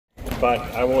but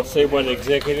I won't say what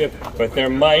executive, but there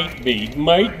might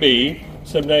be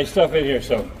some nice stuff in here.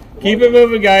 So keep it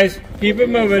moving, guys. Keep it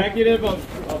moving. Executive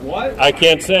of what? I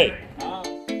can't say.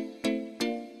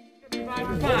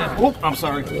 Oh, I'm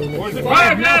sorry. Where's the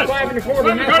 5 yes? 5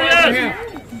 1/4, now 5 1/2.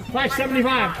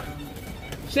 5.75.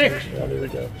 6. Oh, there we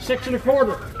go. 6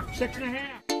 1/4. 6 1/2.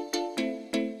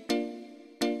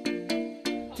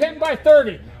 10 by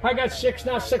 30. I got 6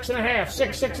 now. 6 1/2.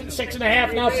 6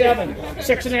 1/2 now 7.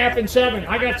 6 1/2 and 7.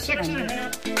 I got 6 1/2.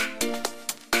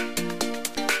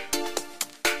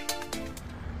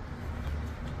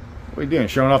 What are you doing?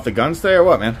 Showing off the guns today or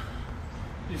what, man?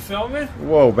 You filming?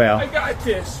 Whoa, Val. I got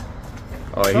this.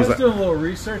 Oh, I he's was doing a little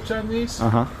research on these.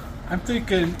 Uh-huh. I'm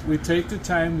thinking we take the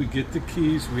time, we get the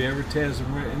keys, we advertise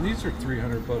them, and these are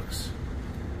 $300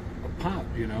 a pop.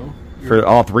 You know, For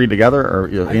all three together or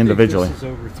individually? I think this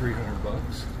is over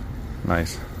 $300.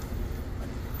 Nice.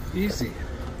 Easy.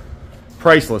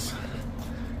 Priceless.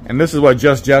 And this is what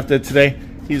Just Jeff did today.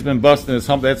 He's been busting his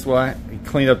hump. That's why he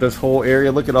cleaned up this whole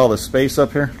area. Look at all the space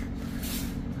up here.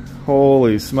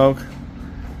 Holy smoke.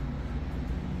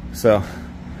 So,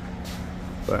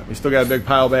 but we still got a big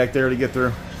pile back there to get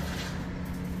through.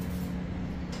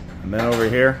 And then over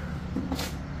here,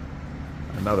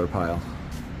 another pile.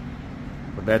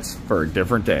 But that's for a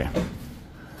different day.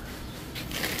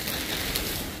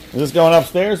 Is this going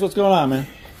upstairs? What's going on, man?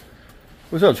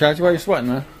 What's up, Chachi? Why are you sweating,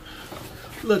 man?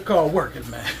 Look, all working,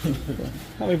 man.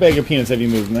 How many bag of peanuts have you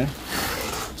moved, man?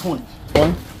 20.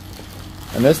 20?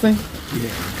 And this thing? Yeah.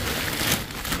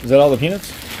 Is that all the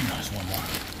peanuts? No, it's one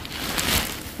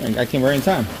more. I came right in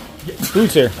time.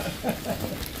 Food's here.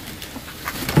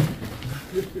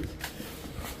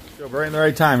 Go right in the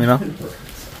right time, you know.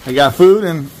 I got food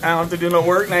and I don't have to do no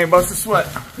work and I ain't bust a sweat.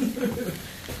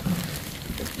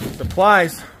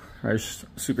 Supplies. Right,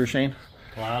 Super Shane?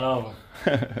 A lot of them.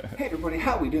 Hey everybody,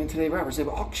 how we doing today? We're at Resale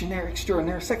Auctioneer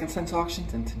Extraordinaire, Second Sense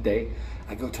Auctions, and today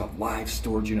I go to a live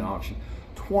storage unit auction.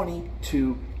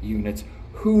 22 units.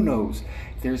 Who knows?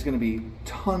 There's going to be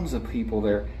tons of people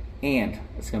there, and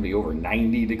it's going to be over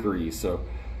 90 degrees. So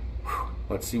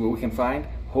let's see what we can find.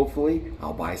 Hopefully,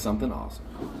 I'll buy something awesome.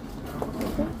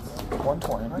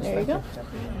 120. There you go.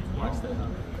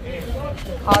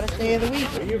 Hottest day of the week.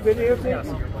 Are you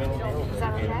videotaping? Is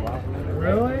that okay?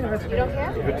 Really? You don't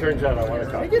care? If it turns out I want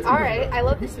to talk. All right. I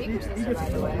love the speaker system, by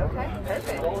the way. Okay,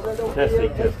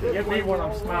 perfect. Testing. Give me one,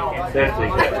 I'm smiling.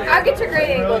 Testing. I'll get your great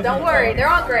angle. Don't worry. They're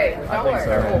all great. Don't worry.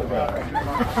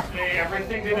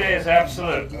 Everything today is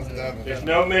absolute. There's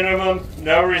no minimum,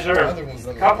 no reserve.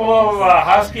 A couple of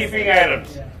housekeeping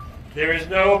items. There is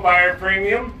no buyer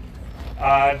premium.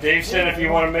 Dave said if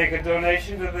you want to make a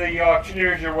donation to the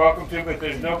auctioneers, you're welcome to, but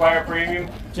there's no buyer premium.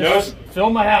 Just fill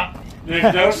my hat.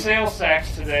 There's no sales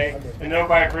tax today and no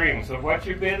buyer premium. So what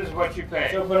you bid is what you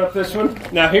pay. Open up this one.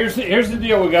 Now here's the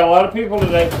deal. We got a lot of people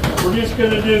today. We're just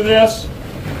going to do this.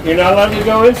 You're not allowed to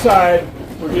go inside.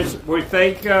 We're just going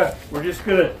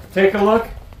to take a look.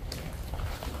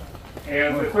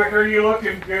 And the quicker you look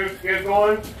and get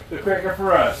going, the quicker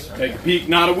for us. Take a peek,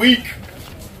 not a week.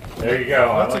 There you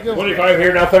go. 25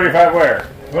 here, now 35 where?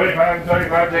 25 and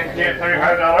 35, take a chance,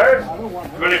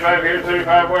 $35. 25 here,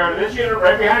 35 where? This unit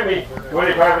right behind me.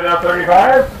 25 and now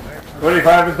 35.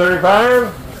 25 and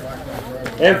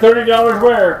 35. And $30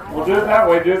 where? We'll do it that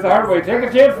way, do it the hard way. Take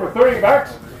a chance for $30.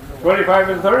 25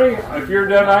 and 30. If you're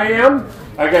done, I am.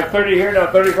 I got 30 here, now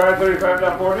 35, 35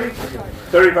 now 40.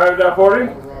 35 now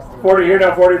 40. 40 here,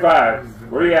 now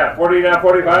 45. Where you at? 40 now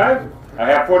 45. I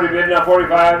have 40 bid, now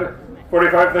 45.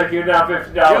 45, thank you, now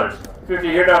 $50. 50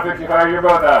 here, now 55, you're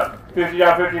both out. 50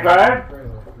 now 55.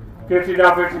 50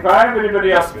 now 55,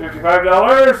 anybody else?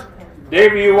 $55.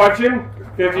 Dave, are you watching?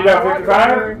 50 now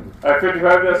 55.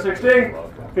 55 now 60.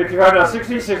 55 now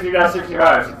 60, 60 now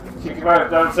 65. 65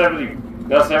 down 70.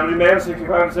 Now 70, man,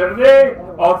 65 and 70.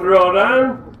 All through, all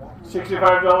done.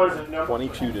 $65 is no.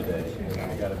 22 today.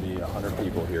 Got to be 100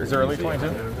 people here. Is it early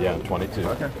 22? Yeah, 22.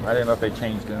 Okay. I didn't know if they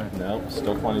changed it. No,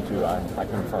 still 22. I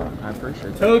confirm. I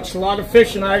appreciate it. Totes, a lot of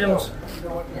fishing items.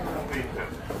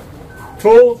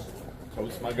 Tools.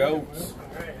 Toast my goats.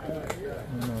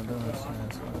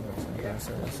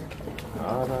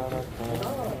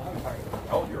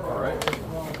 Oh, you're all right.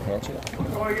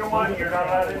 Oh, you want, you're not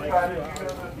allowed inside.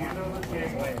 You know the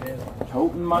game.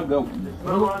 Toting my goat.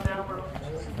 Move on down, bro.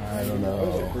 I don't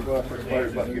know. We're going for the fire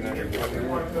button.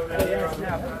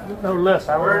 No less.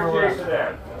 Where's Jason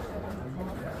at?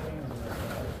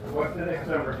 What's the next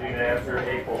number, Gina, after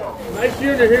April? Nice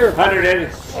unit here.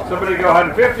 100, somebody go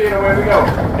 150, and away we go.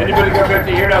 Anybody go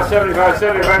 50 here, now 75,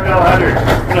 75, now 100.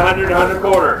 And 100, 100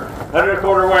 quarter. 100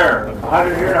 quarter where?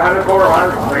 100 here, 100 quarter,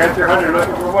 100. I got your 100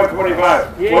 looking for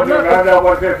 125. 125 now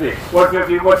 150.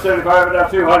 150, 175 and now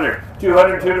 200.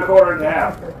 200, 2 and a quarter and a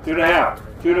half. 2 and a half.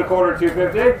 2 and a quarter,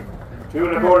 250. 2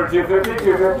 and a quarter, 250.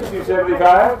 250,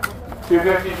 275.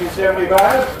 250,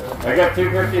 275. I got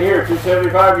 250 here.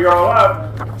 275, you're all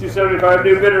up. 275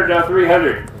 new bidder, now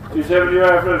 300.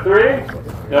 275 for the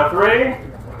 3. Now 3.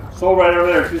 Sold right over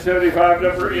there. 275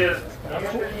 number is.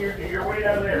 You're way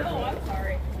down there.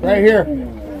 Right here.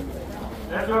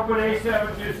 Let's open A7.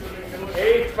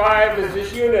 A5 is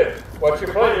this unit. What's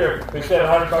your pleasure? We said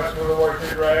 $100 for the work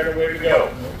right away to go.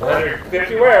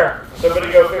 150 where? Somebody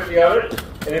go 50 on it?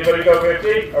 Anybody go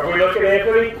 50? Are we looking at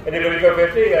Anthony? Anybody go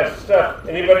 50? That's stuff.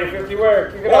 Anybody 50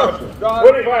 where? Kick it up.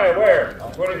 25 where?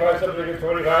 25, somebody go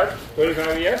 25?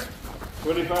 25 yes?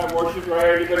 25 worship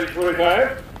right. Anybody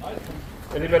 25?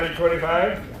 Anybody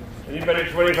 25? Anybody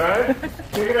 25?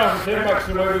 Kick it off for $10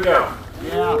 and where we go?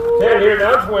 Yeah. 10 here,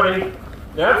 now 20.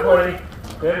 Now 20.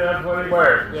 10 now 20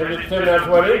 where? 10 now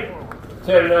 20.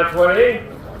 10 now 20.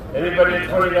 Anybody at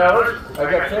 $20? I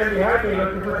got 10 behind me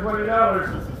looking for $20.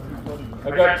 I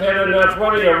got 10 and now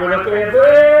 20. Are we looking at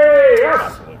hey,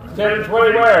 yes! 10 and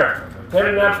 20 where? 10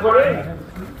 and now 20.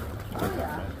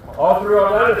 All through all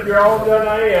done. If you're all done,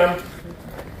 I am.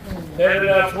 10 and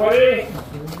now 20.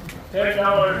 $10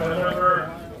 the number.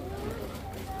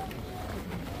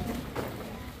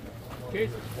 You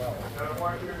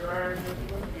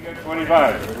got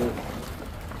 25.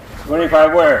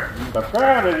 25 where? The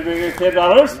crowd is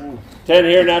 $10. 10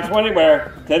 here, now 20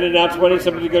 where? 10 and now 20,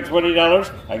 somebody go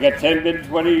 $20. I got 10 bid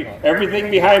 20, everything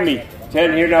behind me.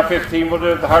 10 here, now 15, we'll do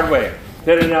it the hard way.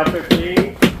 10 and now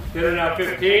 15, 10 and now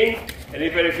 15.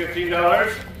 Anybody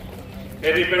 $15?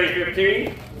 Anybody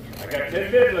 15? I got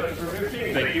 10 bids looking for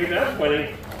 15. Thank you, now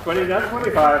 20. 20 now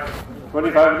 25.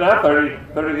 25 now 30.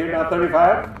 30 here, now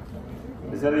 35.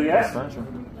 Is that a yes?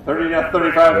 30 now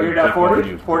 35 here, now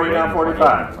 40. 40 now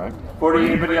 45. 40,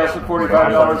 anybody else at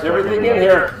 $45? Everything in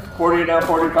here. 40 now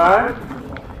 45.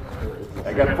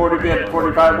 I got 40 bid,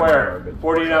 45 where?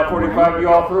 40 now 45, you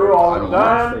all through, all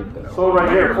done. Sold right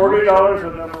here, $40 the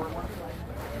number one.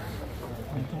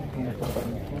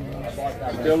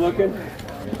 Still looking?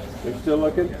 You're still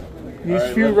looking?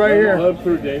 These few right here. Love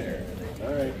through, Dave.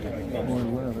 All right.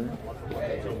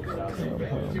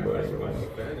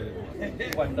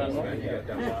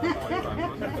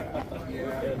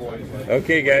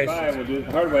 Okay, guys. We'll do it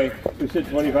the hard way. We said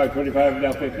 25, 25,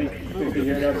 now 50. 50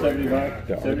 here, now 75.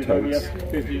 75, yes.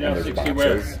 50, now 60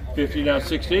 where? 50, now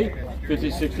 60.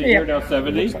 50, 60 here, now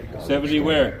 70. 70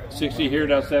 where? 60 here,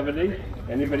 now 70.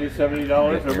 Anybody $70?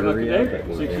 Over today?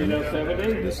 60 now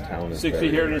 70. 60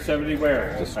 here to 70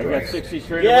 where? I got 60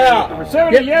 straight. Yeah.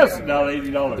 70, yes. Now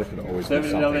 $80.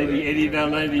 70 now 80. 80 now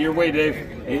 90. Your way, Dave.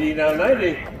 80 now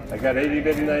 90. I got 80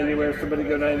 bid and 90 where? Somebody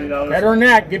go $90. Better than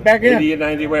that. Get back in. 80 and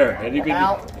 90 where?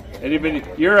 Anybody?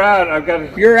 You're out. I've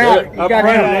got. You're out. Up front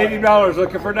at $80.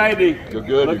 Looking for 90. You're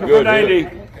good. Looking You're good. for 90.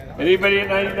 Anybody at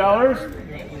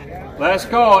 $90? Last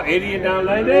call. 80 and now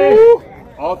 90. Woo.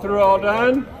 All through, all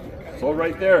done. Sold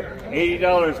right there.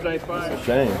 $80. Nice buy.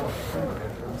 Shame.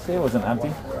 See, it wasn't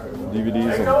empty.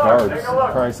 DVDs and cards.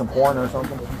 Probably some porn or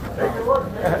something. Take a look.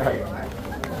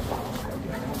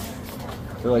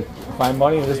 They're like, find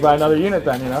money and just buy another unit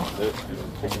then, you know?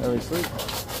 Very sweet.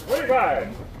 25.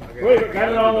 Wait, got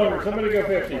it all over. Somebody go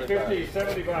 50. 50,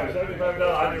 75. $75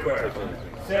 underwear.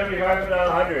 75 and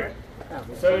 100.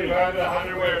 75 and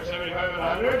 100 wear. 75 and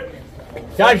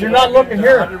 100. Guys, you're not looking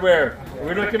here. 100 wear. Are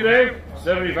we looking, Dave?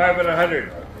 75 and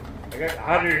 100. I got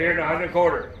 100 here and 100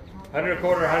 quarter. 100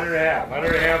 quarter, 100 and a half. 100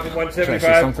 and a half and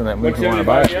 175. Something that makes you want to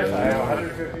buy it. Yes, I have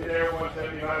 150 there,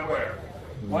 175 where?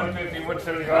 150,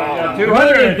 175, now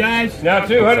 200. Guys. Now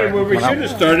 200, where we should have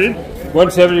started.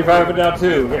 175 and now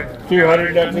 2.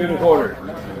 200, now 2 and a quarter.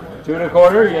 2 and a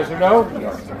quarter, yes or no?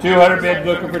 200 bid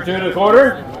looking for 2 and a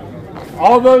quarter.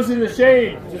 All those in the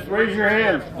shade, just raise your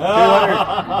hand.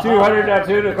 200, 200 now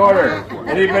 2 and a quarter.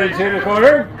 Anybody 2 and a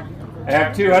quarter? I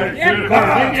have 200, 2 and a quarter.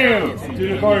 Thank you. 2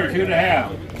 and a quarter, 2 and a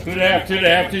half. 2 and a half, 2 and a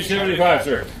half, 275,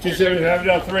 sir. 275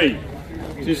 now 3.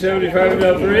 275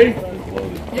 now 3.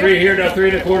 3 here, now 3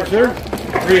 and a quarter, sir.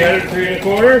 300, 3 and a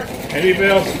quarter. Anybody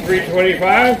else?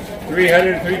 325.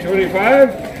 300,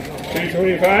 325.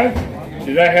 325.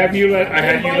 Did I have you? I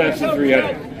had you less than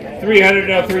 300. 300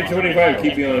 now 325.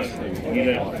 Keep me honest.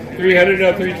 300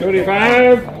 now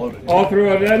 325. All through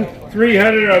on them.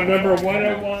 300 on number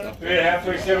 101. 3.5,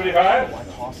 375.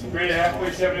 3.5,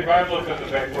 375. Look at the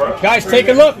paperwork. Guys, take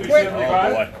a look.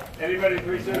 375. Anybody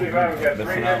 375? We got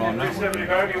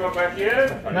 375. You want back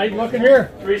in? Now you looking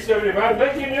here. 375.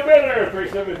 Thank you, new bidder.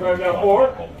 375 now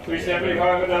 4.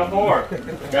 375 and now 4.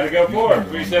 Gotta go 4.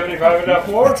 375 and now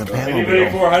 4. Anybody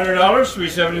 $400?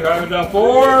 375 and now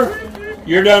 4.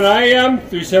 You're done. I am.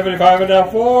 375 and now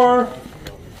 4.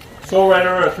 Sold right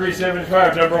over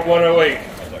 375. Number 108.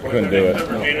 Couldn't do it.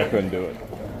 I couldn't do it.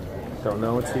 Don't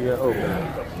know what's he open.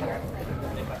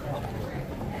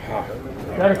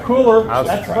 Got a cooler.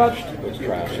 That's about It's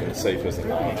trash and the safe isn't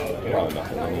probably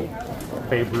nothing I need.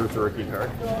 Babe Ruth rookie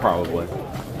card. Probably.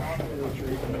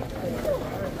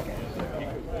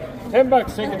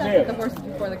 $10. Take a chance.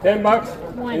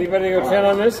 $10. Anybody go 10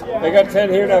 on this? I got 10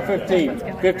 here, now 15.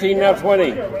 15 now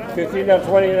 20. 15 now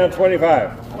 20, now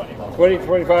 25. 20,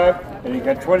 25. And you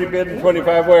got 20 bid and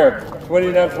 25 where?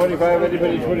 20 now 25.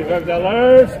 Anybody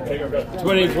 $25?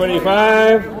 20,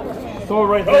 25. Sold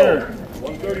right there.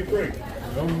 133.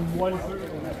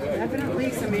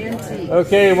 Definitely some antique.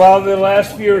 Okay, while the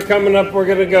last few are coming up, we're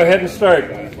going to go ahead and start.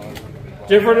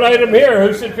 Different item here.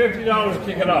 Who said $50?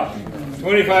 Kick it off.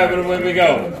 25 and away we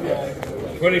go.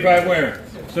 25 where?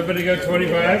 Somebody go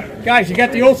 25? guys, you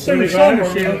got the old Silver Cylinder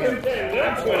shield. 20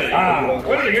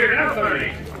 here, now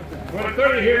 30.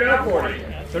 30 here, now 40.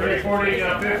 30, 40,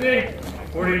 now 50.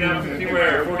 40 now 50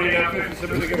 where? 40 now 50.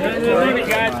 Somebody go 50. I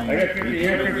got 50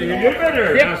 here, 50 here. You're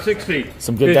better. Now 60.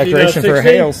 Some good decoration for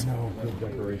Hales.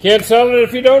 Can't sell it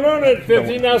if you don't own it.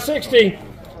 50 now 60.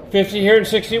 50 here and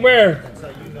 60 where?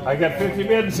 I got 50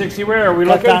 bid and 60 where? Are we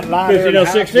looking? 50 now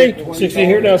 60. 60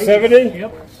 here now 70.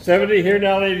 70 here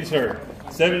now 80, sir.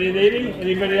 70 and 80.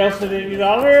 Anybody else at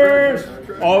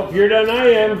 $80? Oh, if you're done, I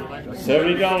am.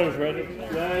 $70, ready?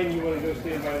 9. You want to go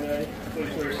stand by 9?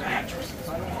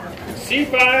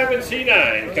 C5 and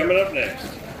C9 coming up next.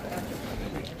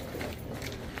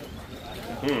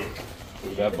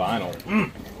 Look at that vinyl.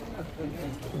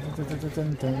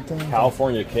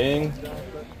 California King.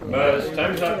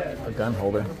 Time's up. A gun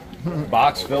holder.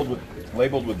 Box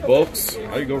labeled with books.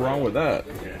 How you go wrong with that?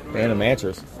 And a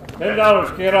mattress.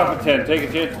 $10. Get off at 10. Take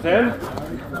a chance at 10.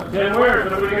 10 where?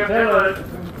 Somebody got 10 on it.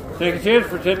 Take a chance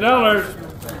for $10.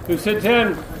 Who said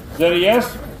 10? Is that a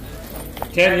yes?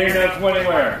 10 here, now 20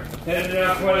 where? 10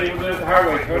 now 20. We're at the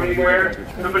highway. 20 where?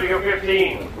 Somebody go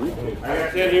 15. I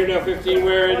got 10 here, now 15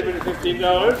 where? Anybody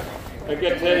 $15? I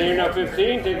got 10 here, now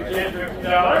 15. Take a chance for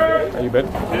 $15. Are you bid?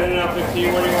 10 now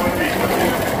 15. What do you want to be?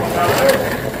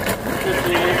 $15.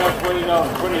 15 here, now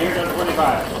 $20. 20 here, now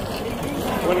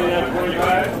 25. 20 now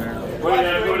 25. 20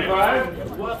 now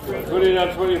 25. 20 now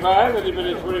 25.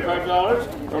 Anybody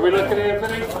 $25? Are we looking at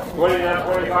Anthony? 20 now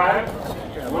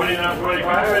 25. 20 now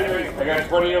 25. Anybody? I got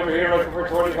 20 over here looking for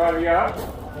 25. Yeah.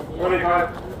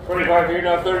 25. 25 here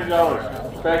now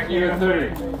 $30. Back to you at 30.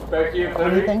 Back to you at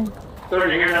 30.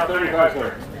 30 here now 35,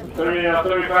 sir. 30 now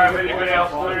 35. Anybody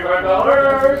else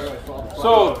 $35?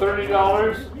 Sold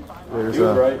 $30.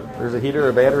 There's a heater,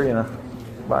 a battery, and a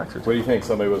box or two. What do you think?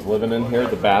 Somebody was living in here?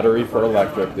 The battery for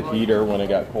electric, the heater when it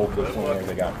got cold this morning,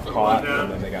 they got caught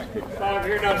and then they got kicked out. 5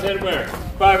 here now 10 where?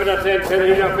 5 and now 10. 10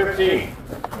 here now 15.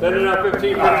 10 and now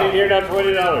 15. 15 here now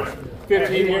 $20.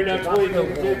 15 here now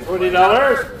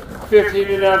 $20. 15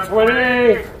 here now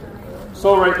 20.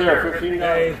 Sold right there.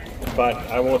 $15. But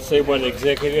I won't say what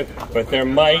executive, but there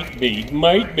might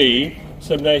be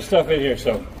some nice stuff in here.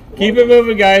 So keep it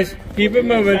moving, guys. Keep it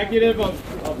moving. Executive of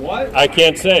what? I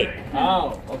can't say.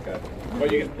 Oh, okay. But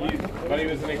he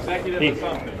was an executive of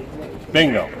something.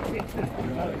 Bingo.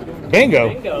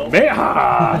 Bingo.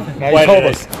 Now you told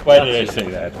us. Why did I say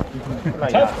that?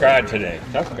 Tough crowd today.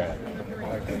 Tough crowd.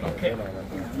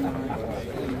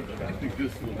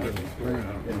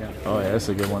 Oh yeah, that's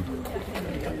a good one.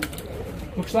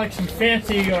 Looks like some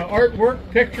fancy artwork,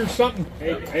 pictures, something.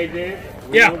 Hey, Dave.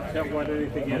 Yeah. Don't tell what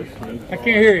anything is. I can't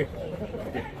hear you.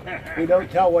 We don't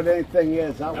tell what anything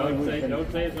is. That way Don't we say can.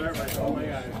 it's art. Oh my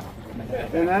God.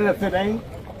 And then if it ain't,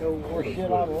 we'll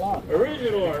shit out a lot.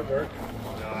 Original artwork.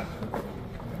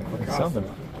 Something.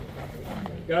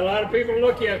 Got a lot of people to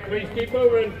look at. Please keep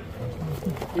moving.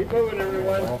 Keep moving,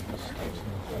 everyone.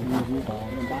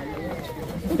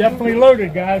 Definitely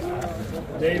loaded, guys.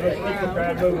 Dave, let's keep the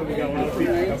crowd moving. We got a lot of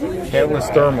people coming.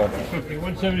 Catalyst thermal. Okay,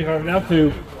 175 now 2.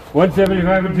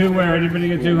 175 and 2 where? Anybody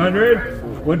get 200?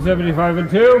 175 and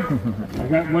 2. I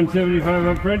got 175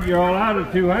 up front. You're all out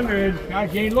at 200.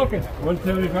 Guys, you ain't looking.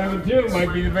 175 and 2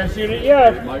 might be the best unit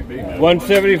yet. Might be.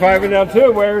 175 and now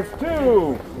 2. Where's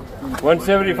 2?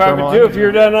 175 and 2. If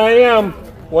you're done, I am.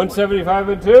 175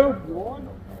 and 2.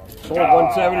 Sold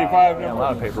 175. Yeah, a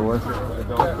lot of paperwork.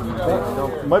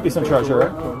 Might be some treasure,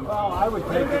 right? Well, I would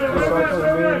take it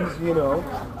because means, you know,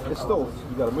 it's still,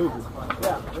 you got to move it.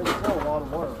 Yeah, it's still a lot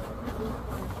of work.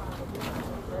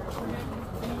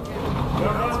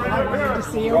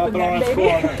 See, Drop open it on that its baby.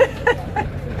 corner.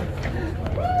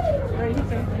 Right,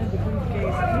 he's opening the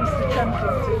briefcase. At least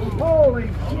attempting to. Holy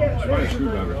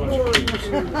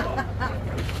shit!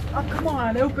 Oh, come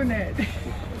on, open it.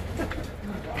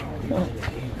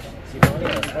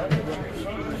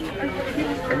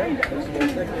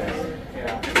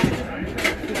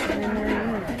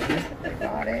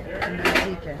 Got it. And now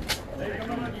he can.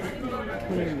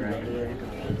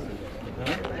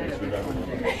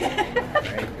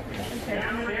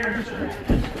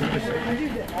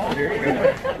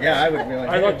 Yeah, I would really.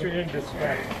 I looked you in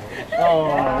disrespect. Oh,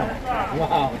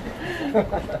 wow.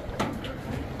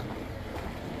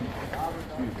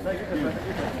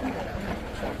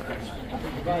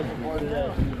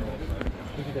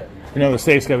 You know the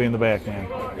safe's got to be in the back, man.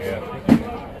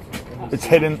 Yeah. It's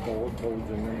hidden.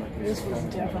 This was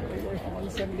definitely worth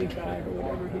 175 or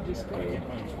whatever he just paid.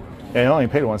 Yeah, he only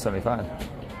paid $175.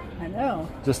 I know.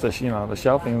 Just the the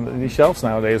shelving. These shelves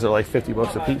nowadays are like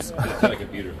 $50 a piece. A ton of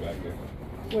computers back there.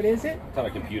 What is it? A ton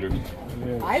of computers.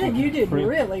 I think you did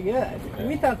really good.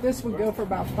 We thought this would go for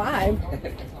about 5.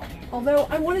 Although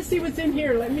I want to see what's in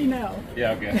here. Let me know.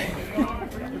 Yeah, okay.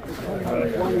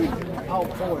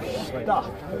 Outdoor stuff.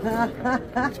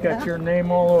 It's got your name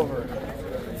all over it.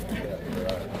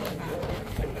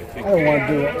 I don't want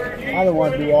to do it. I don't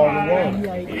want to do all the work.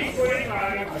 Yikes.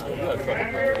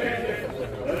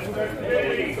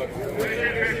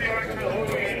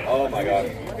 Oh my God.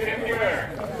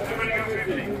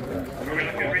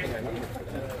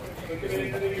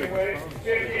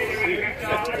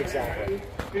 Exactly.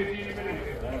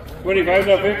 25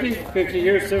 now 50, 50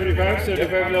 here 75,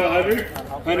 75 now 100,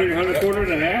 100, 100 quarter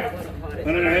and a half,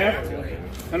 100 and a half,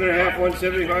 100 and a half,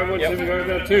 175, 175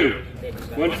 now 2,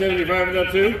 175 now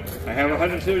 2. I have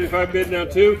 175 bid now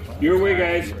 2. Your way,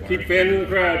 guys. Keep fanning the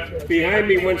crowd. Behind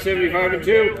me, 175 and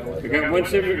 2. I got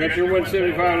 170. Got your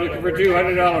 175. Looking for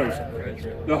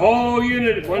 $200. The whole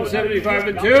unit, 175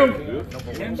 and 2.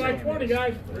 10 by 20,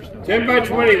 guys. 10 by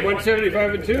 20,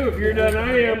 175 and 2. If you're done,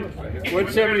 I am.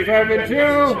 175 and 2.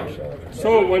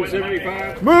 Sold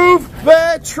 175. Move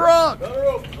that truck!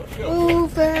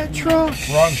 Move that truck!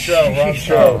 Wrong show, wrong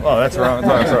show. Oh, that's wrong.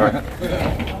 Oh, sorry.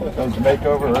 That was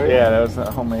makeover, right? Yeah, that was a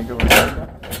home makeover.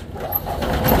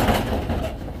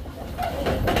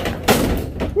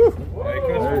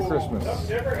 Merry Christmas.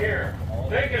 Never here.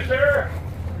 Thank you, sir.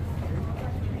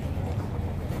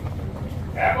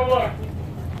 Have a look.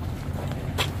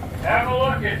 Have a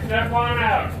look and step on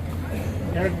out.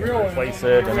 Place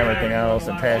it and everything else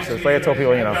and taxes. Like I told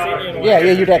people, Yeah,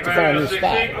 you'd have to find a new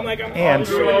spot. And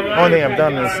the only thing I've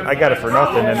done is I got it for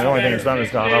nothing, and the only thing it's done is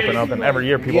gone up and up, and every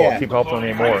year people keep helping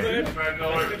me more.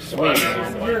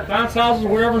 Bounce houses,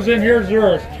 whatever's in here is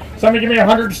yours. Somebody give me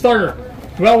 100 starter.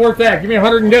 Well worth that. Give me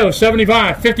 100 and go.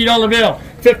 75. $50 bill.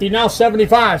 50. Now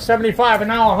 75. 75 and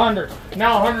now 100.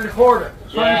 Now 100 and a quarter.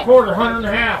 100 and a quarter. 100 and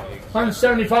a half.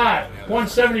 175.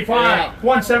 175.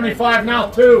 175 now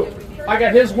 2. I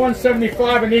got his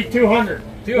 175 and need 200.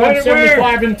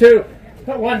 175 and 2.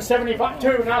 175,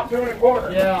 2, now 2 and a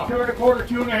quarter. Yeah. 2 and a quarter,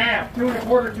 2 and a half. 2 and a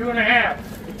quarter, 2 and a half.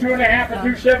 2 and a half and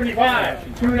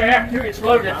 275. 2 and a half, 2, it's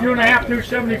loaded. 2 and a half,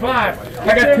 275. I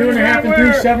got 2 and a half and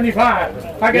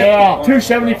 275. I got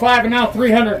 275 and now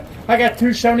 300. I got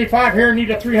 275 here and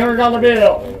need a $300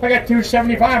 bill. I got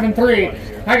 275 and 3.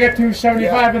 I got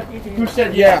 275 and who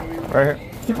said yeah? Right here.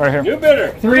 Right here. You bidder.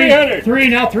 300. 3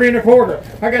 now 3 and a quarter.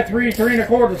 I got 3 and a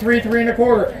quarter. 3 and a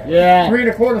quarter. Yeah. 3 and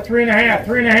a quarter. 3 and a half.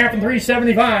 3 and a half and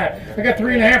 375. I got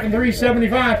 3 and a half and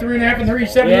 375. 3 and a half and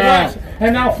 375.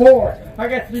 And now 4. I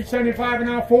got 375 and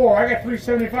now 4. I got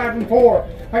 375 and 4.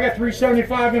 I got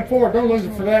 375 and 4. Don't lose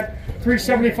it for that.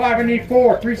 375 and need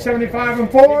 4. 375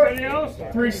 and 4.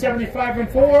 375 and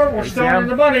 4. We're starting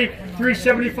the money.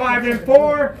 375 and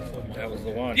 4. That was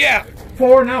the one. Yeah.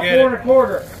 4 now 4 and a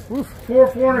quarter.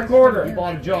 4 and a quarter. He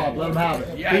bought a job. Let him have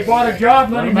it. He bought a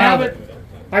job, let him have it.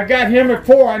 I got him at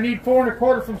 4. I need 4 and a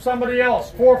quarter from somebody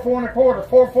else. 4 and a quarter.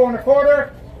 4 and a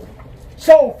quarter.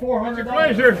 Sold $400.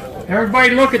 Pleasure.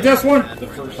 Everybody look at this one.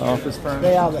 Office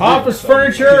furniture. Office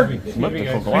furniture.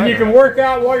 And you can work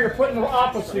out while you're putting the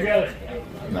office together.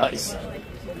 Nice.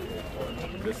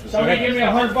 Somebody give me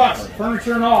 $100.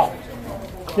 Furniture and all.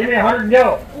 Give me 100 and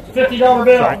go. $50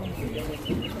 bill.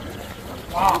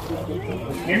 Wow.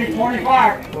 Give me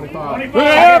 25. 25.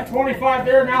 I got 25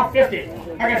 there, now 50.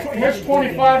 I got his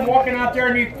 25 walking out there,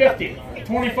 I need 50.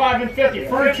 25 and 50.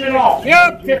 Furniture and all.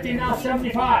 Yep. 50 now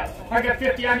 75. I got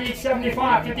 50, I need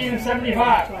 75. 50 and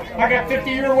 75. I got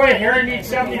 50 your way, here I need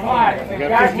 75.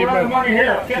 Guys, we're on the money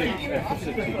here. 50.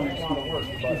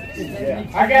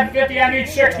 I got 50, I need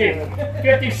 60.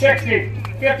 50, 60.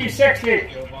 50, 60.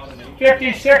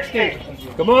 50, 60.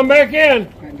 Come on back in.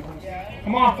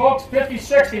 Come on, folks. 50,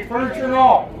 60. Furniture and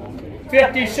all.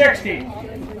 50, 60.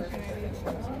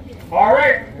 All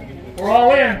right. We're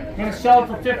all in. Going to sell it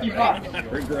for 50 bucks.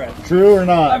 True or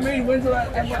not? I mean, when's the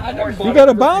last? I never You got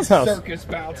a bounce house. Circus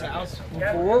bounce house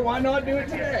before. Why not do it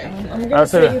today? I'm gonna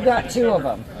say you got 2 of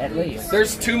them at least.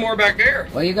 There's 2 more back there.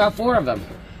 Well, you got 4 of them.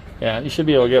 Yeah, you should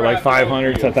be able to get like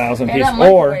 500 to 1,000 And pieces. that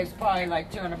microwave's probably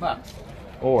like $200.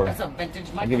 Or That's a vintage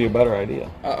I'll give you a better idea.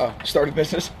 Start a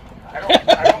business.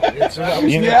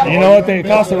 You know what they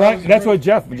cost to rent? That's what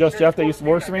Jeff that used to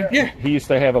work for me. Yeah. He used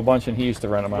to have a bunch and he used to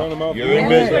rent them out. You're in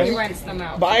business.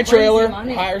 Buy a trailer,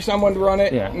 hire someone to run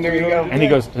it. Yeah. And there you go. And he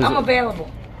goes, I'm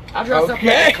available. I'll dress up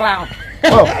like a clown.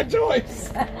 oh,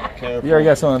 Joyce. you already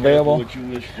got someone available?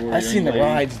 I seen the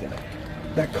rides there.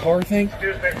 That car thing.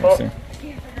 Excuse me, folks.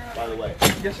 By the way.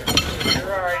 Yes, sir.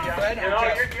 You're all right.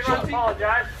 You don't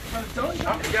apologize. I'm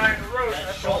the guy in the road.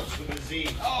 Schultz with a Z.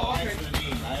 Oh, okay. With an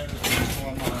E. I understand what's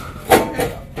going on.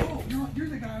 Okay. Oh, you're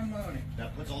the guy on loading.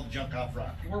 That puts all the junk out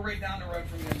front. We're right down the road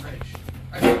from the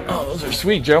bridge. Oh, those are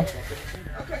sweet, Joe.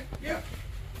 Okay, yeah.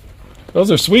 Those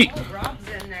are sweet. Rob's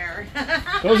in there.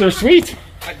 Those are sweet.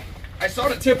 I saw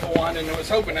the tip of one and I was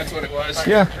hoping that's what it was.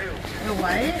 Yeah. The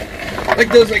what? Like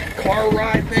those car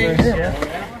ride things.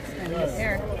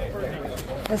 Here.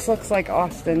 This looks like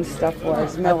Austin stuff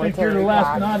was I military. think you're the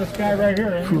last honest guy right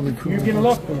here. Eh? You get a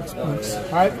look.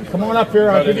 All right, come on up here.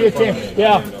 I'll give you a chance.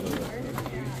 Yeah.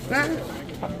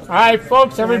 All right,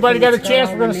 folks. Everybody got a chance.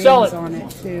 We're going to sell it.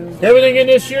 Everything in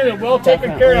this unit well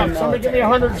taken care of. Somebody give me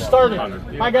 100 started.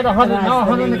 I got 100 now,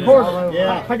 100 and a quarter.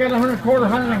 Yeah. I got 100 and a quarter,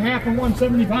 100 and a half, and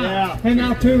 175. Yeah. And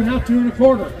now 2 and a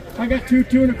quarter. I got 2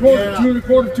 and a quarter, 2 and a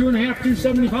quarter, 2 and a half,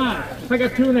 275. I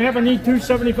got 2 and a half, I need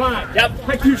 275. Yep. I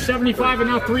got 275 and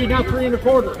now 3 and a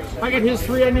quarter. I got his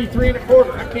 3, I need 3 and a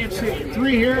quarter. I can't see it.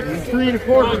 3 here, 3 and a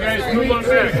quarter. Guys, 3 and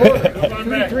a quarter.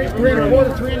 3 and a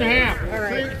quarter, 3 and a half.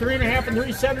 3 and a half and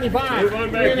 375. 3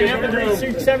 and a half and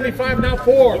 375, now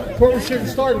 4. 4 we should have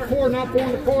started. 4, now 4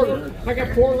 and a quarter. I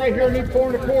got 4 right here, I need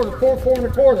 4 and a quarter. 4 and a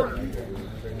quarter.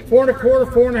 4 and a quarter,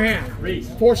 4 and a half.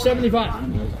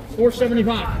 475.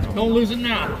 475. Don't lose it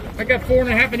now. I got 4 and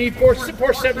a half. I need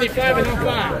 475 and now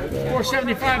 5.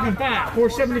 475 and 5.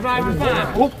 475 and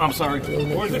 5. Whoop, I'm sorry.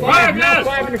 5 now.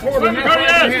 5 and a quarter. Now 5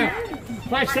 and a half.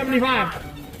 575.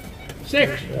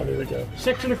 6.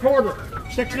 6 and a quarter.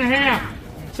 6 and a half.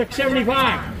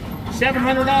 675.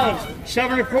 $700.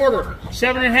 7 and a quarter.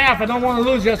 7 and a half. I don't want to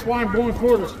lose. That's why I'm going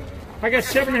quarters. I got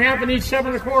 7 and a half. I need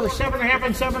 7 and a quarter. 7 and a half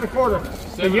and 7 and a quarter.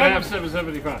 7 and a half.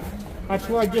 775. That's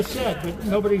what I just said, but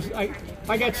nobody's. I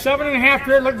got 7 and a half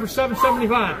here looking for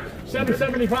 775.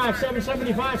 775,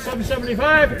 775,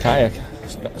 775. Kayak.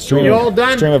 Are you all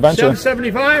done? Stream adventure.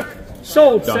 775.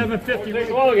 Sold. Done.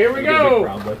 750. Oh, here we go.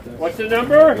 What's the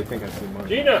number?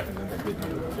 Gina.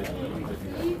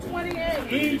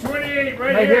 E28. E28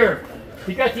 right here.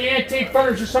 You got the antique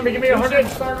furniture. Somebody give me 100 and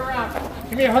start her out.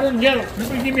 Give me 100 and get it.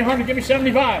 Somebody give me 100. Give me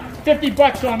 75. 50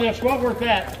 bucks on this. Well worth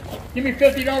that. Give me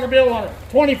 $50 bill on it.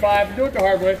 25. Do it the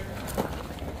hard way.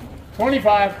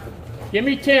 25. Give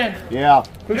me 10. Yeah.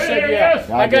 Who said yeah?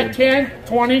 I got 10,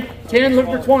 20, 10, look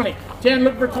for 20. 10,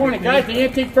 look for 20. Guys, the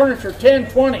antique furniture, 10,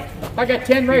 20. I got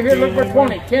 10 right here, look for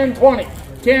 20. 10, 20.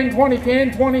 10, 20,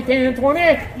 10, 20, 10,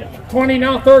 20. 20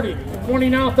 now 30. 20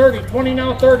 now 30. 20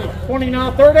 now 30. 20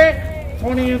 now 30.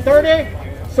 20 and 30.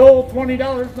 Sold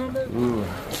 $20 number. Ooh,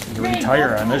 you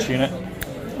retire on this unit.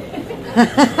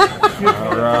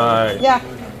 All right. Yeah.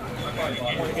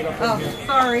 Oh,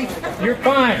 sorry. You're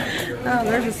fine. Oh,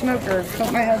 there's a smoker.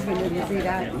 Hope my husband didn't see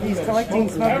that. He's collecting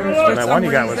smokers. That one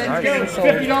you got was nice.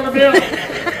 $50 bill.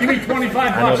 Give me 25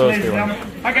 bucks, ladies and gentlemen.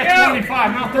 I got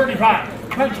 25, now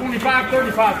 35. 25,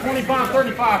 35, 25,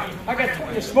 35. I got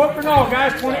 20. Smoker no,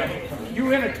 guys. 20.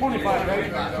 You in at 25,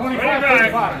 right? 25,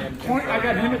 35. 20, I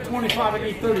got him at 25. I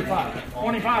need 35.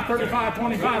 25, 35,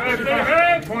 25,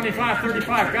 35. 25,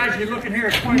 35. Guys, you're looking here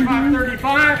at 25,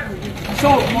 35.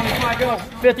 Sold. 25 bill.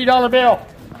 $50 bill.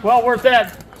 Well worth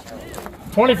that.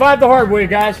 25 the hard way,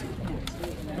 guys.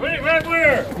 25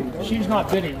 where? She's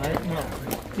not bidding, right? No.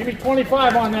 Give me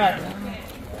 25 on that.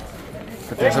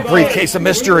 But there's a briefcase of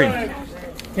mystery. 10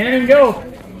 and go.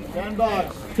 10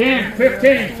 bucks. 10, 15,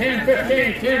 10,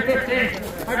 15, 10,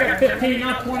 15. I got 15,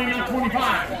 not 20, not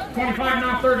 25. 25,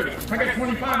 not 30. I got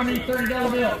 25, I need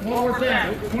 $30 bill. Well worth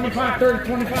that. 25, 30,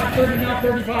 25, 30, now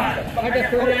 35. I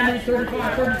got 30, I need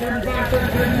 35, 30, 35, 30,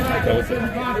 35, 30,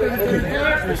 35, 30,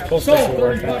 35. Sold,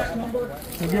 30 bucks number.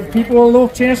 We'll give people a little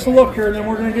chance to look here, and then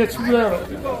we're going to get some there.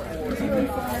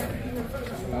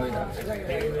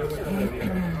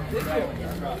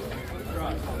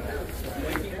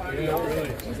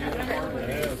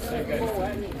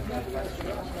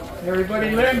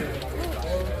 Everybody Lynn?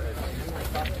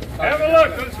 Have a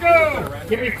look, let's go!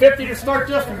 Give me 50 to start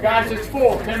this one, guys. It's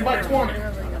full, 10 by 20.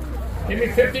 Give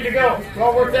me 50 to go.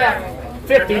 Well worth that.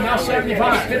 50, now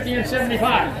 75, 50 and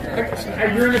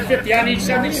 75. You're in the 50, I need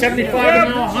 70, 75,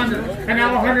 and now 100. And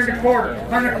now 100 and a quarter,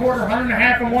 100 and a quarter, 100 and a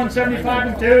half, and 175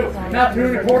 and 2. Now 2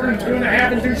 and a quarter, and 2 and a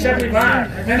half, and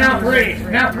 275. And now 3,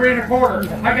 now 3 and a quarter.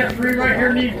 I got 3 right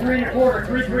here, need 3 and a quarter,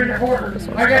 3 and a quarter.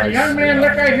 I got a young man,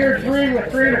 look right here, 3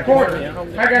 with 3 and a quarter.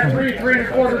 I got 3 and a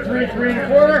quarter, 3 and a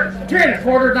quarter, 3 and a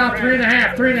quarter, now 3 and a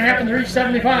half, 3 and a half, and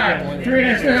 375. 3 and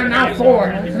a half, now 4.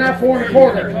 It's now 4 and a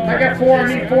quarter. I got 4,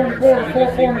 I need 4 and a quarter,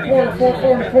 4 and a quarter,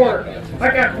 4 and a quarter. I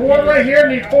got 4 right here,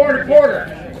 need 4 and a quarter.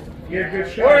 Get a good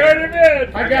shot.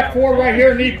 I got 4 right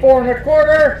here, need 4 and a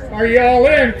quarter. Are you all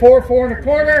in? 4 and a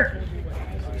quarter.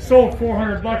 Sold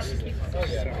 $400.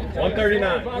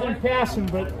 139. I'm passing,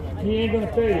 but he ain't gonna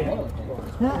pay you.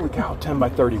 Holy cow, 10 by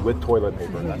 30 with toilet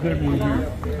paper. I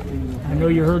know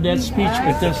you heard that speech,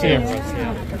 but that's it.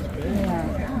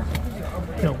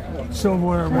 No,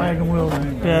 silverware, wagon wheel,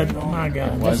 bed. Oh my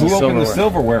God. Who opened the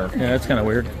silverware? Yeah, that's kind of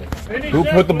weird. Who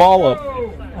put the ball up?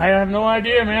 I have no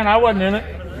idea, man. I wasn't in it.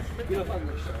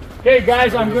 Okay,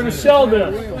 guys, I'm going to sell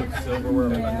this.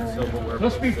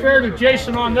 Let's be fair to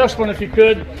Jason on this one, if you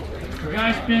could. The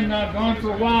guy's been gone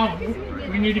for a while.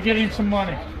 We need to get him some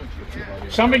money.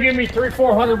 Somebody give me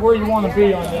 $300-400 where you want to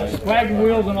be on this. Wagon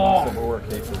wheels and all.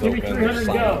 Give me $300 to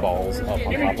go.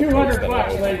 Give me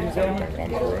 $200, ladies and gentlemen.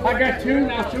 I got 2,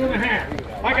 now 2 and a half.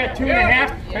 I got 2 and a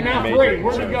half, and now 3.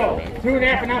 Where'd it go? 2 and a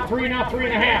half, and now 3, now 3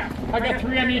 and a half. I got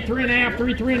 3, I need 3 and a half,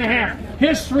 3 and a half.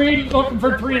 His 3, looking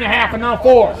for 3 and a half, and now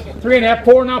 4. 3 and a half,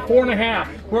 4, now 4 and a half.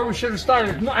 Where we should have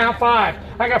started, now 5.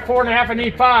 I got 4 and a half, I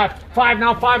need 5. 5,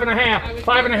 now 5 and a half.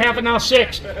 5 and a half, and now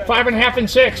 6. 5 and a half, and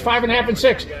 6. 5 and a half, and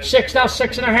 6. 6, now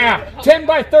 6 and a half. 10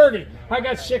 by 30. I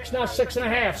got 6, now 6 and a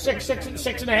half. 6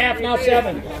 and a half, now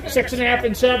 7. 6 and a half,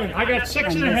 and 7. I got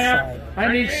 6 and a half,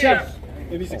 I need 7.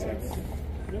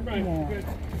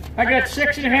 I got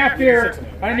 6 and a half here.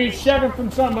 I need 7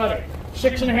 from somebody.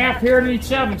 6 and a half here. I need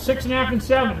 7. 6 and a half and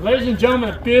 7. Ladies and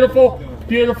gentlemen, a beautiful,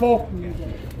 beautiful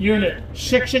unit.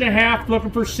 6 and a half.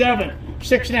 Looking for 7.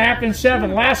 6 and a half and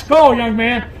 7. Last call, young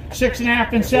man. 6 and a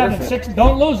half and 7. 6.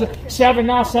 Don't lose it. 7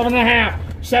 now. 7 and a half.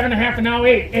 7 and a half and now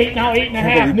 8. 8 now. 8 and a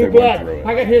half. New blood.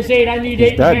 I got his 8. I need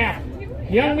 8 and a half.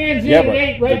 Young man's in at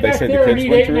 8 right back there. I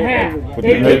need 8 and a half. The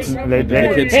kids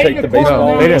take the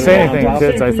baseball. They didn't say anything,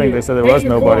 kids. I think they said there was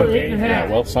nobody. Yeah,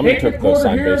 well, somebody took those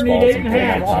signed baseballs and put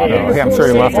them on top. Yeah, I'm sure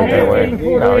he left it that way.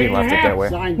 No, he left it that way.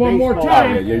 One more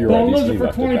time. Yeah, you're right. Don't lose it for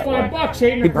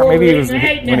 $25. Maybe he was,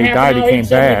 when he died, he came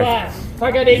back.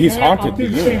 He's haunted the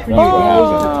unit. He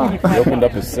opened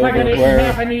up his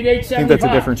silverware. I need 875. I think that's a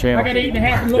different channel. I got 8 and a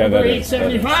half and looking for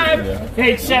 875.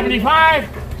 875.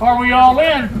 Are we all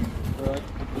in?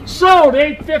 Sold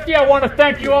 $850. I want to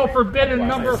thank you all for bidding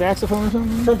number. Saxophone or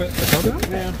something? Trumpet.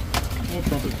 Yeah.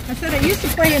 I said I used to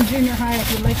play in junior high. If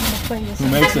you'd like me to play this. Who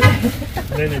makes it?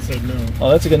 Then they said no.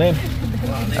 Oh, that's a good name.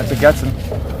 That's a Getson.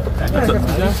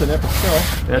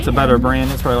 That's a better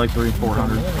brand. It's probably like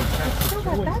 $300-400. Still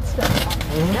got that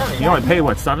stuff. You only pay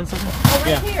what, $7 something? Oh,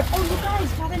 right here. Oh, you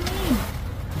guys got a name.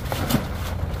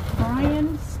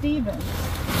 Brian Stevens.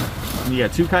 You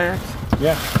got 2 kayaks?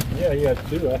 Yeah. Yeah, you got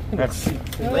 2. That's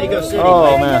Lego City.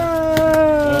 Oh man.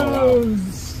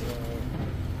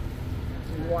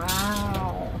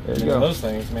 Wow. There you go. Those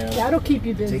things, man. That'll keep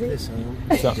you busy. Take this home.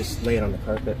 Just lay it on the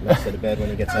carpet next to the bed when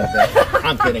he gets out of bed.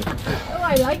 I'm kidding. Oh,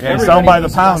 I like Yeah, that. sell by the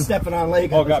pound. Stepping on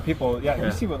Lego. Oh, got people. Yeah,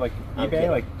 you see what like eBay,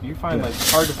 like you find like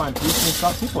hard to find pieces and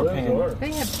stuff. People are paying.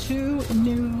 They have 2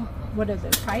 new, what is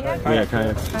it, kayaks? Yeah,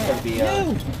 kayaks. Kayaks.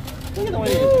 New. Look at the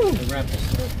New.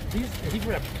 new. He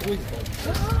wrapped toys.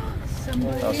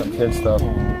 Oh, some kid stuff.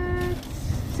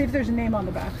 See if there's a name on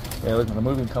the back. Yeah, look, the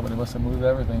moving company must have moved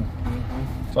everything.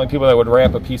 It's only people that would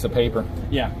wrap a piece of paper.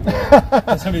 Yeah.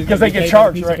 Because they get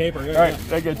charged, right? Paper, yeah. Right.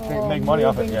 They make money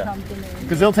off it, yeah.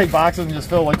 Because they'll take boxes and just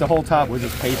fill like the whole top with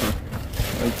just paper.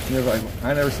 Like, you're like,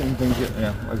 I never seen things get,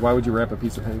 yeah. Like, why would you wrap a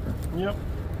piece of paper? Yep.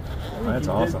 That's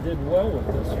awesome. Did well with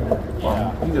this one.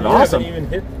 Wow. He did awesome.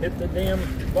 Haven't even hit the damn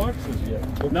boxes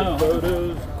yet. No.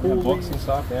 Photos, cool Books and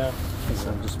stuff. Yeah. Just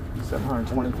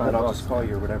 $725. I'll just call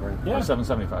you or whatever. Yeah. Or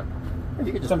 $775.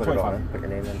 You could just put it on and put your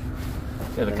name in.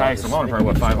 Yeah, the kayaks alone are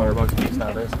probably what, $500 a piece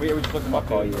nowadays. We just looked them up.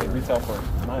 They retail for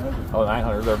 900. Oh,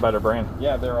 900. They're a better brand.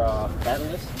 Yeah, they're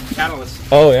Catalyst.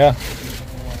 Oh yeah.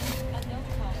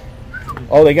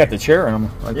 Oh, they got the chair in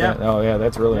them. Like that. Oh yeah,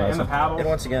 that's really nice. And the paddle. And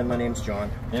once again, my name's John.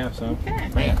 Yeah. So.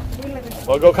 Man.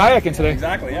 Well, go kayaking today.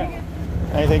 Exactly. Yeah.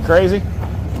 Anything crazy?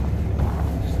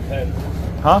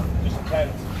 Huh? Just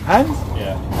pens. Pens?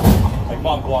 Yeah. Like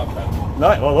Mont Blanc pens. No,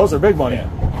 well, those are big money. Yeah.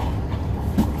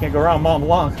 Can't go around Mont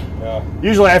Blanc. Yeah.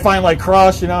 Usually I find like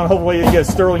Cross, you know, and hopefully you get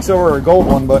sterling silver or a gold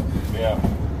one, but Yeah.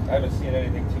 I haven't seen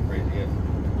anything too crazy yet.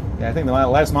 yeah, I think the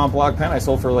last Mont Blanc pen I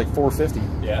sold for like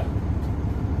 $450. Yeah.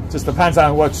 Just depends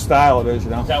on what style it is, you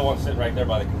know. That one's sitting right there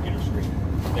by the computer screen.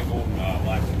 The gold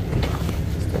black.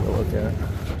 Let's take a look at it.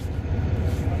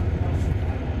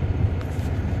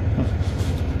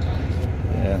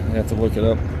 Yeah, you have to look it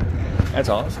up. That's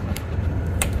awesome.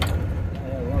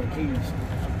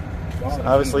 So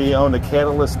obviously, you own the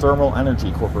Catalyst Thermal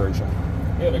Energy Corporation.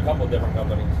 We have a couple different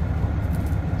companies.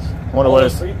 I wonder what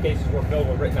his briefcases were filled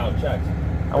with written out checks.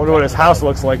 I wonder what his house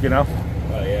looks like, you know.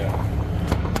 Oh yeah.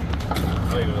 I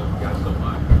don't even know if the guy's still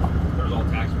alive. There's all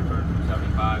tax returns from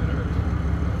 75 and everything.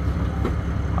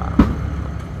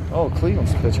 Oh,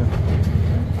 Cleveland's pitching.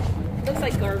 Looks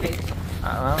like garbage.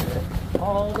 I don't know.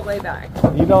 All the way back.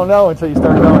 You don't know until you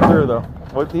start going through, though.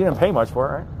 Well, you didn't pay much for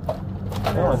it,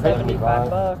 right? They only paid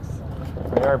 $75.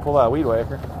 They already pulled out a weed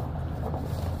whacker.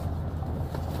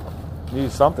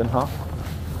 Use something, huh?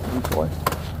 Good boy.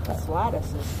 This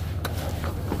lattice is.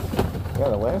 Yeah,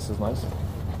 the lattice is nice.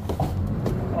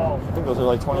 Oh, I think those are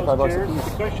like 25 bucks a piece.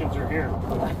 The cushions are here.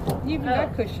 You even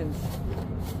got cushions.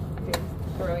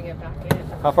 Throwing it back in.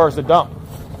 How far is the dump?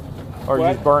 Or you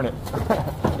What? just burn it?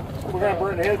 We're gonna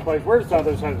burn his place. Where's the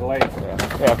other side of the lake?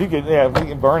 Yeah, if you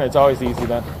can burn it, it's always easy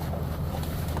then.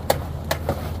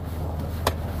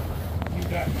 You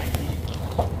got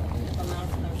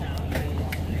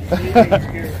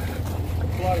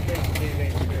a lot of things these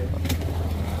ain't here.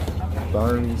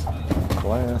 Burns,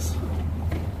 glass.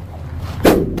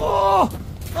 Oh!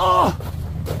 Oh!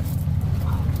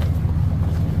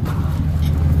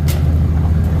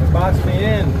 They boxed me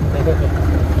in.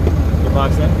 The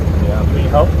box in? Yeah. Can you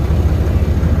help? I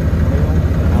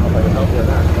don't know if I can help you or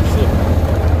not. Let's see.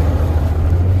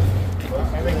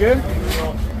 Anything good?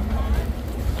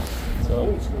 So,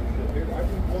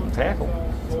 some tackle.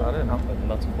 That's not it, huh?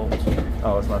 Nuts and bolts.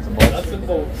 Oh, it's nuts and bolts. Nuts and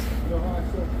bolts.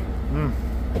 Mm.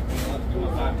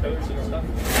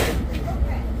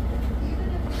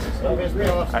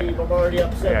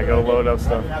 Yeah, go load up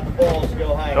stuff.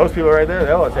 Those people right there,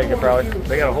 they'll take it probably.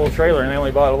 They got a whole trailer and they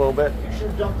only bought a little bit.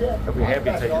 They'll be happy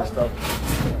to take your stuff.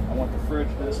 I want the fridge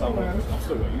this. I'm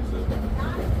still going to use it.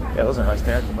 Yeah, those are nice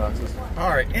tackle boxes.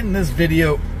 Alright, in this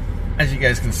video, as you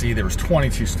guys can see, there was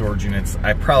 22 storage units.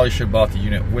 I probably should have bought the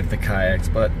unit with the kayaks,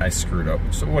 but I screwed up.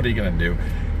 So what are you going to do?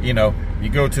 You know, you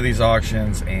go to these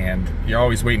auctions and you're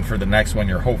always waiting for the next one.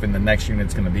 You're hoping the next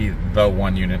unit's going to be the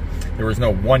one unit. There was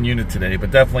no one unit today, but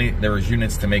definitely there was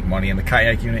units to make money. And the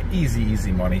kayak unit,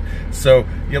 easy money. So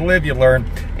you live, you learn,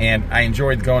 and I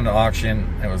enjoyed going to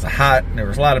auction. It was hot, there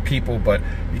was a lot of people, but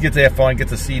you get to have fun, get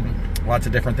to see lots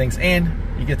of different things, and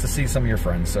you get to see some of your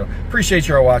friends. So appreciate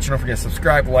you all watching. Don't forget to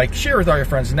subscribe, like, share with all your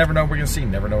friends. You never know what we're going to see,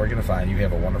 never know what we're going to find. You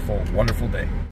have a wonderful, wonderful day.